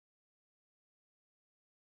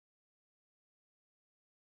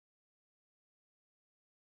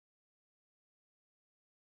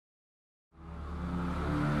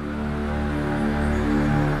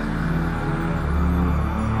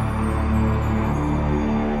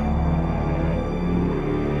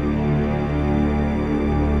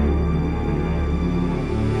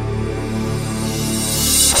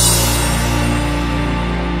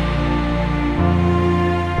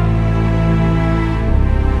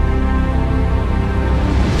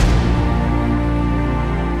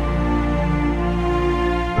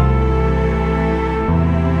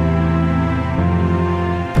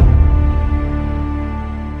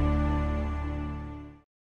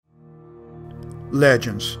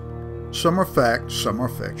Legends. Some are fact, some are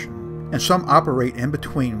fiction, and some operate in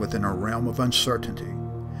between within a realm of uncertainty.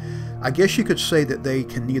 I guess you could say that they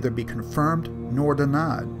can neither be confirmed nor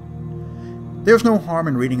denied. There's no harm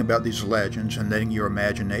in reading about these legends and letting your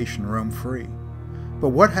imagination roam free. But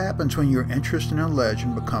what happens when your interest in a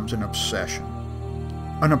legend becomes an obsession?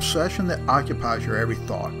 An obsession that occupies your every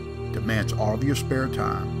thought, demands all of your spare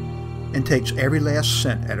time, and takes every last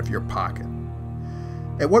cent out of your pocket.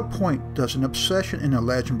 At what point does an obsession in a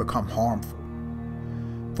legend become harmful?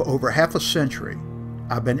 For over half a century,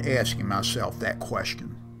 I've been asking myself that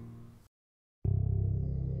question.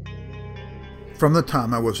 From the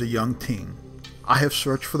time I was a young teen, I have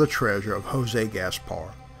searched for the treasure of Jose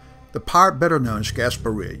Gaspar, the pirate better known as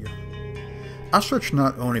Gasparilla. I searched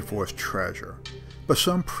not only for his treasure, but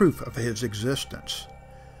some proof of his existence.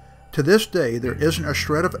 To this day, there isn't a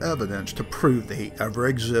shred of evidence to prove that he ever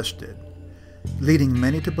existed, leading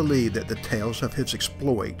many to believe that the tales of his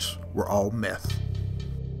exploits were all myth.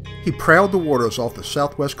 He prowled the waters off the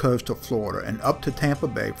southwest coast of Florida and up to Tampa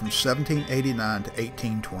Bay from 1789 to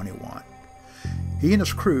 1821. He and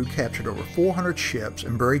his crew captured over 400 ships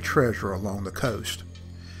and buried treasure along the coast.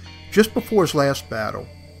 Just before his last battle,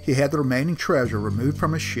 he had the remaining treasure removed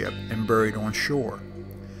from his ship and buried on shore.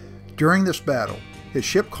 During this battle, his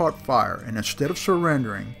ship caught fire, and instead of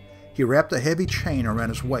surrendering, he wrapped a heavy chain around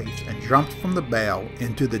his waist and jumped from the bow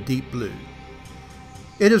into the deep blue.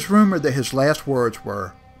 It is rumored that his last words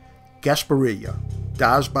were, "Gasparilla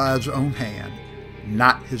dies by his own hand,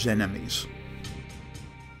 not his enemies."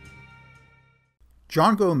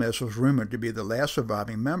 John Gomez was rumored to be the last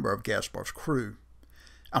surviving member of Gaspar's crew.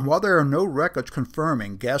 And while there are no records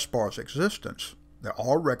confirming Gaspar's existence, there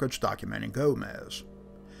are records documenting Gomez.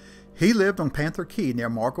 He lived on Panther Key near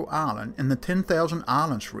Marco Island in the 10,000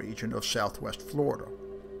 Islands region of southwest Florida.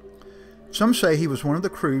 Some say he was one of the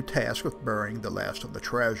crew tasked with burying the last of the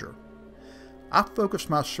treasure. I've focused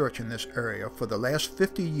my search in this area for the last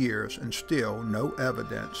 50 years and still no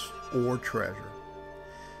evidence or treasure.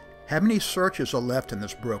 How many searches are left in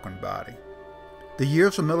this broken body? The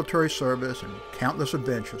years of military service and countless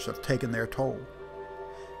adventures have taken their toll.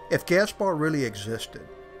 If Gaspar really existed,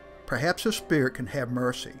 perhaps his spirit can have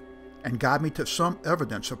mercy and guide me to some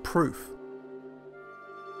evidence of proof.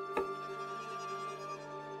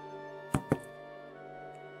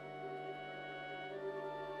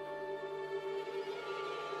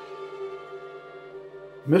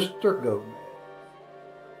 Mr. Gomez,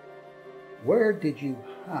 where did you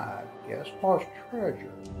hide Gaspar's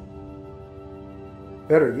treasure?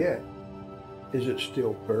 Better yet, is it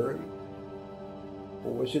still buried?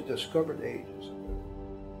 Or was it discovered ages ago?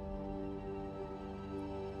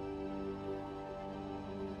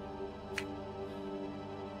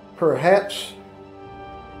 Perhaps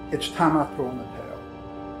it's time I throw in the towel.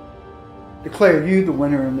 Declare you the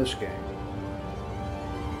winner in this game.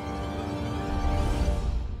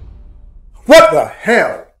 What the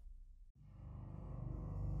hell?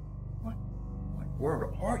 What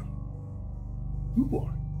world are you? Who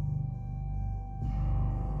are you?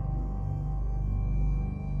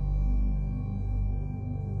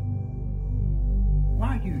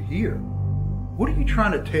 Why are you here? What are you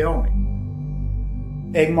trying to tell me?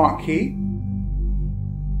 Egmont Key?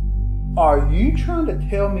 Are you trying to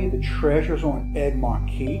tell me the treasure's on Egmont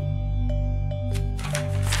Key?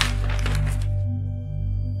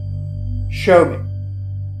 Show me.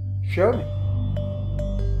 Show me.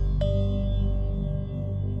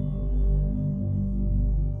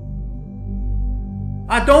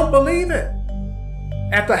 I don't believe it.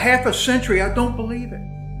 After half a century, I don't believe it.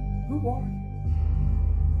 Who are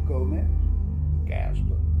you? Gomez?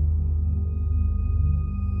 Gaspar?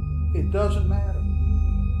 It doesn't matter.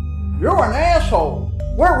 You're an asshole.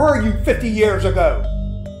 Where were you 50 years ago?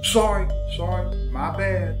 Sorry, my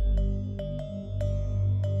bad.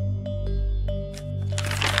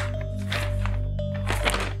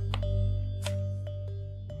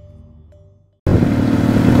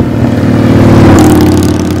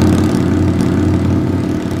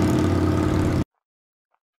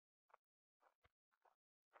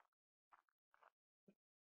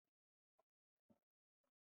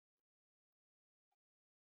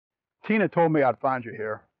 Tina told me I'd find you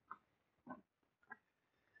here.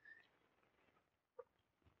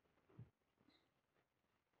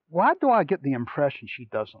 Why do I get the impression she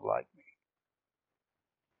doesn't like me?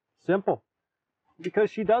 Simple. Because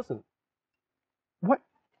she doesn't. What?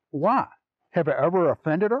 Why? Have I ever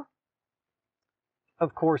offended her?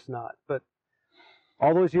 Of course not, but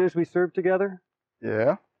all those years we served together?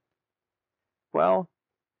 Yeah? Well,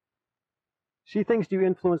 she thinks you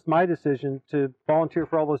influenced my decision to volunteer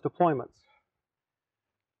for all those deployments.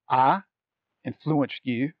 I? influenced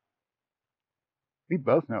you. We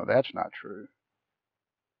both know that's not true.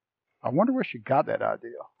 I wonder where she got that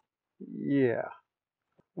idea. Yeah.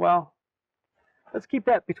 Well, let's keep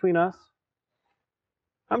that between us.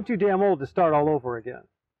 I'm too damn old to start all over again.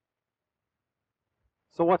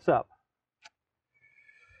 So what's up?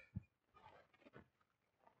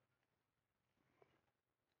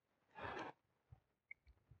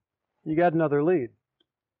 You got another lead.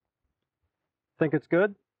 Think it's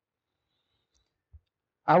good?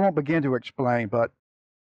 I won't begin to explain, but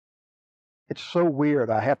it's so weird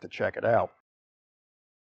I have to check it out.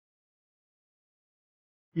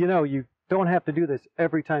 You know, you don't have to do this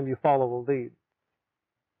every time you follow a lead.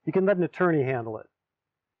 You can let an attorney handle it.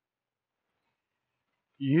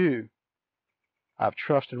 You, I've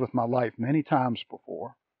trusted with my life many times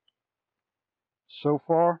before. So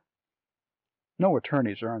far, no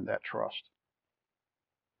attorney's earned that trust.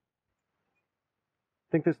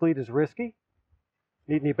 Think this lead is risky?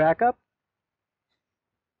 Need any backup?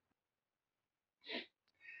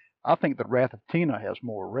 I think the wrath of Tina has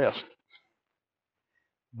more risk.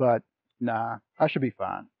 But, nah, I should be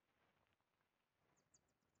fine.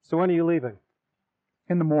 So when are you leaving?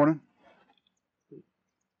 In the morning.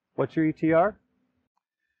 What's your ETR?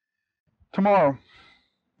 Tomorrow,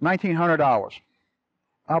 $1,900.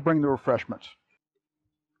 I'll bring the refreshments.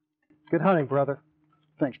 Good hunting, brother.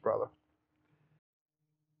 Thanks, brother.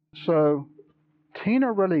 So,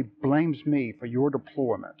 Tina really blames me for your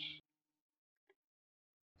deployments.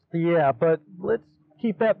 Yeah, but let's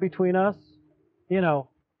keep that between us. You know,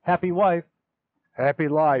 happy wife. Happy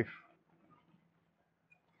life.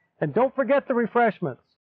 And don't forget the refreshments.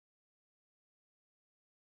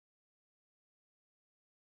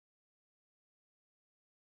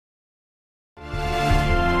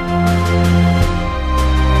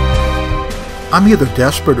 I'm either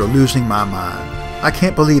desperate or losing my mind. I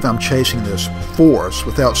can't believe I'm chasing this force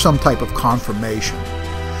without some type of confirmation.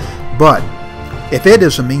 But if it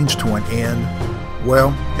is a means to an end,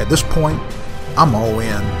 well, at this point, I'm all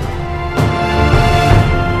in.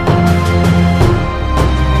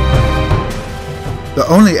 The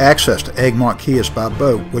only access to Egmont Key is by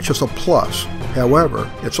boat, which is a plus. However,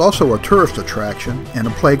 it's also a tourist attraction and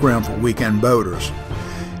a playground for weekend boaters.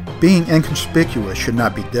 Being inconspicuous should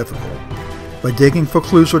not be difficult, but digging for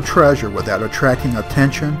clues or treasure without attracting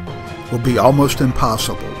attention will be almost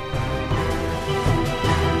impossible.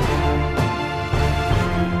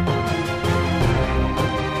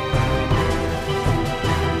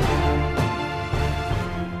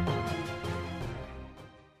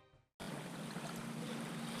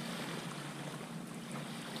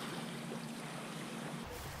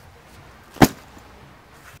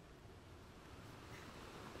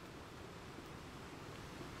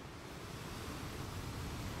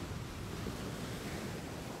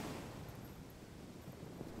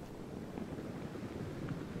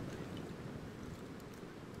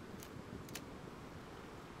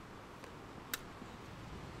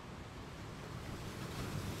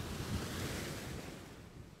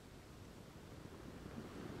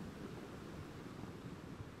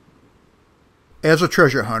 As a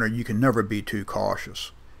treasure hunter, you can never be too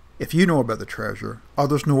cautious. If you know about the treasure,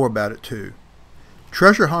 others know about it too.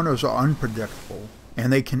 Treasure hunters are unpredictable,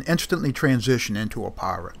 and they can instantly transition into a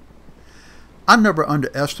pirate. I never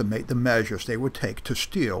underestimate the measures they would take to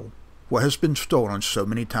steal what has been stolen so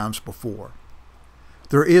many times before.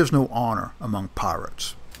 There is no honor among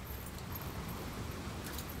pirates.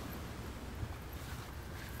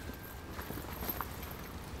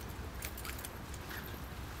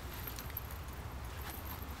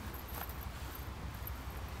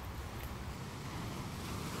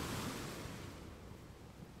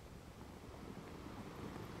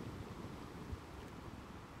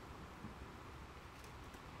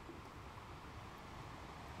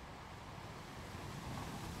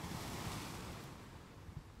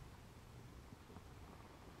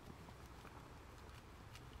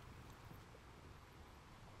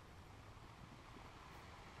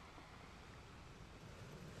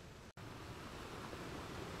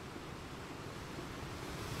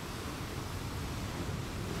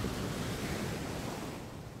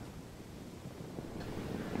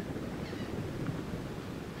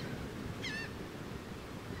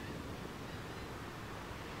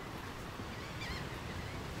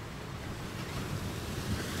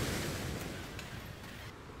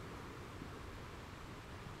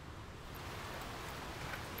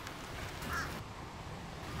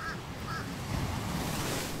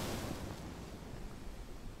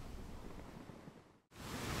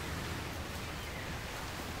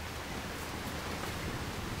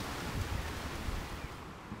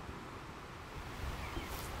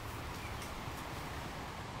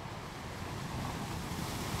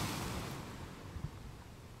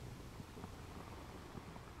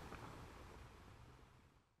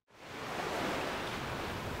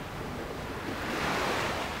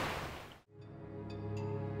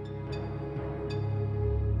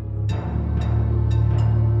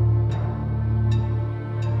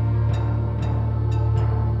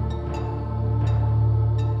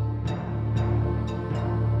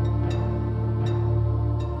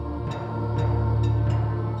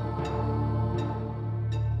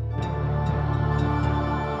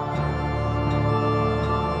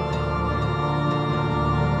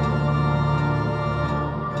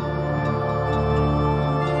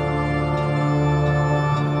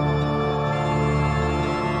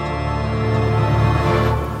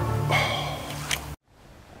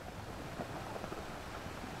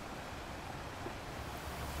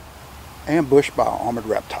 ambushed by an armored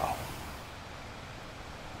reptile.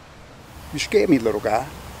 You scared me, little guy.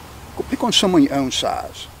 Go pick on someone your own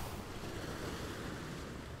size.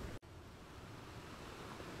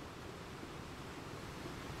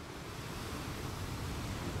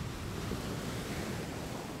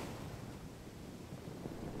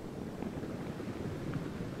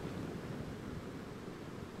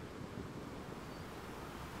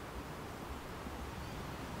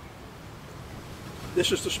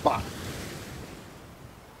 This is the spot.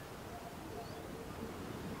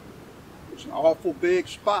 It's an awful big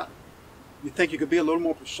spot. You think you could be a little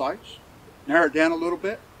more precise? Narrow it down a little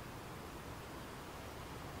bit?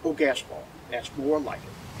 Oh, Gaspar, that's more like it.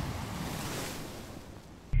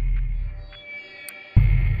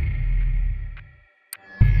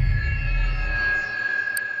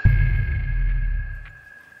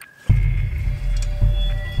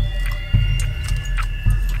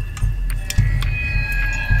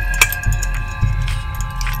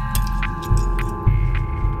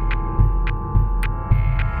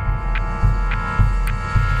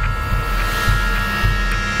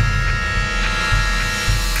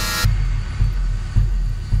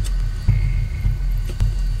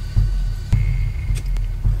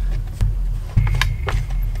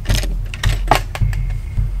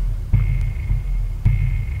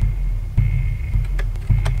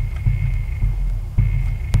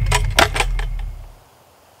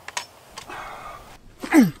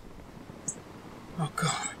 Oh,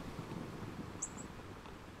 God.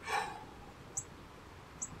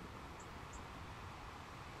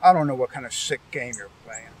 I don't know what kind of sick game you're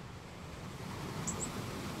playing,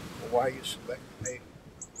 or why you selected me.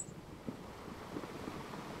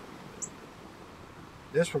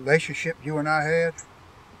 This relationship you and I had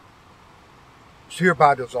is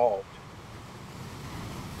hereby dissolved.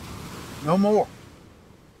 No more.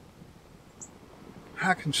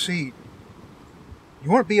 I concede.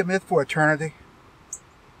 You want to be a myth for eternity?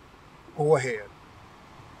 Go ahead.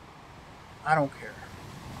 I don't care.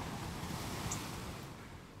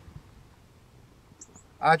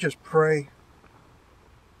 I just pray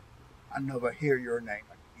I never hear your name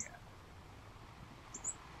again.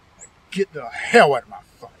 Get the hell out of my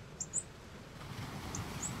sight.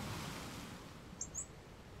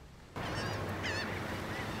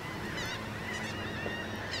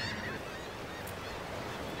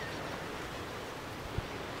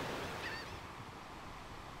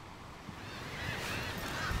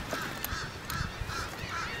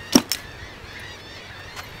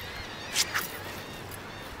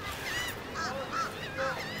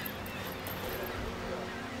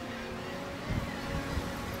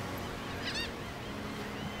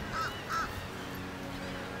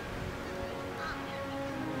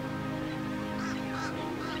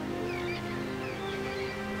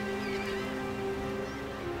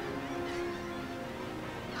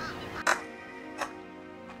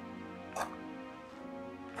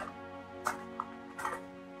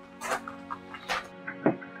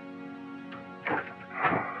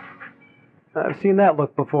 I've seen that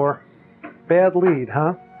look before. Bad lead,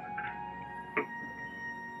 huh?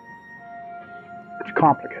 It's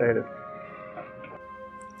complicated.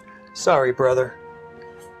 Sorry, brother.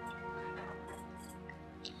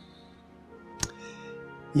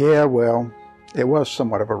 Yeah, well, it was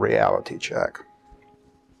somewhat of a reality check.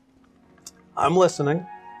 I'm listening.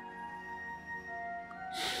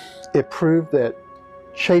 It proved that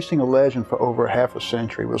chasing a legend for over half a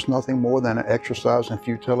century was nothing more than an exercise in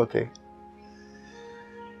futility.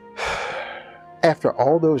 After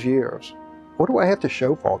all those years, what do I have to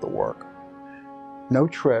show for all the work? No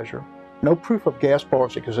treasure, no proof of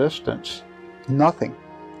Gaspar's existence, nothing,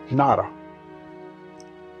 nada.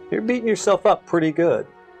 You're beating yourself up pretty good.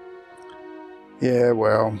 Yeah,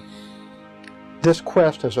 well, this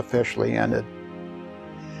quest has officially ended.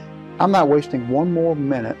 I'm not wasting one more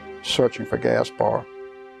minute searching for Gaspar.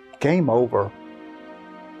 Game over.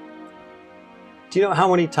 Do you know how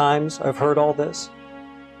many times I've heard all this?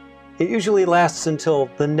 It usually lasts until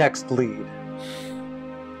the next lead.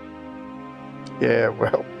 Yeah,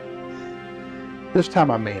 well, this time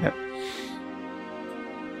I mean it.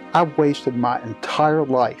 I wasted my entire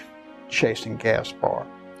life chasing Gaspar.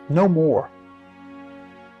 No more.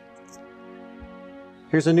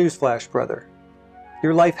 Here's a newsflash, brother.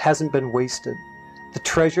 Your life hasn't been wasted. The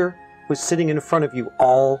treasure was sitting in front of you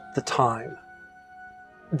all the time.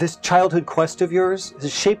 This childhood quest of yours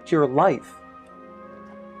has shaped your life.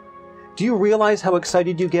 Do you realize how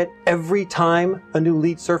excited you get every time a new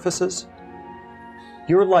lead surfaces?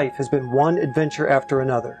 Your life has been one adventure after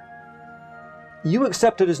another. You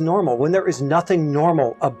accept it as normal when there is nothing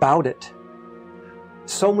normal about it.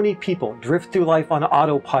 So many people drift through life on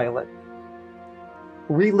autopilot,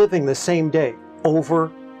 reliving the same day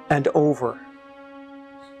over and over.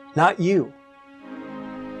 Not you.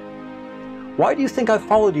 Why do you think I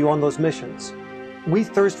followed you on those missions? We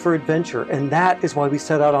thirst for adventure, and that is why we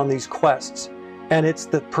set out on these quests. And it's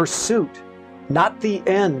the pursuit, not the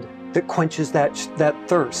end, that quenches that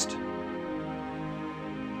thirst.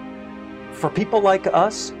 For people like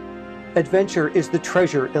us, adventure is the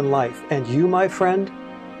treasure in life, and you, my friend,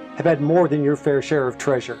 have had more than your fair share of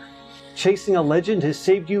treasure. Chasing a legend has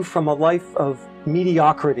saved you from a life of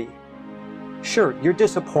mediocrity. Sure, you're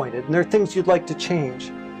disappointed, and there are things you'd like to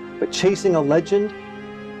change, but chasing a legend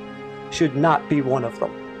should not be one of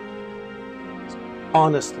them.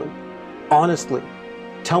 Honestly,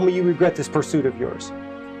 tell me you regret this pursuit of yours,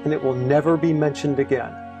 and it will never be mentioned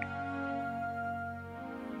again.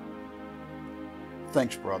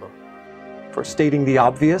 Thanks, brother. For stating the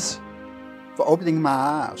obvious? For opening my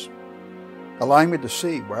eyes, allowing me to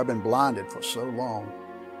see where I've been blinded for so long.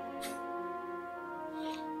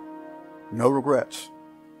 No regrets.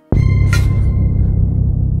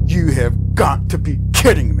 You have got to be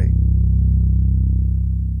kidding me.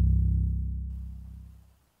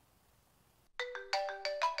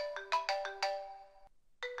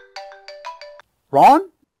 Ron?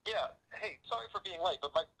 Yeah, hey, sorry for being late,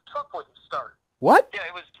 but my truck wouldn't start. What? Yeah,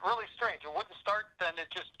 it was really strange. It wouldn't start, then it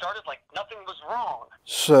just started like nothing was wrong.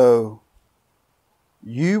 So,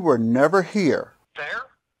 you were never here? There?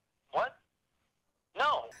 What?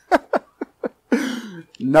 No.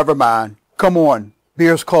 Never mind. Come on.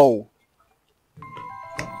 Beer's cold.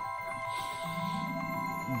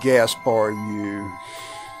 Gaspar, you.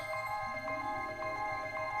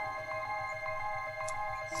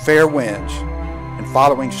 Fair winds and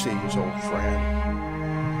following seas, old friend.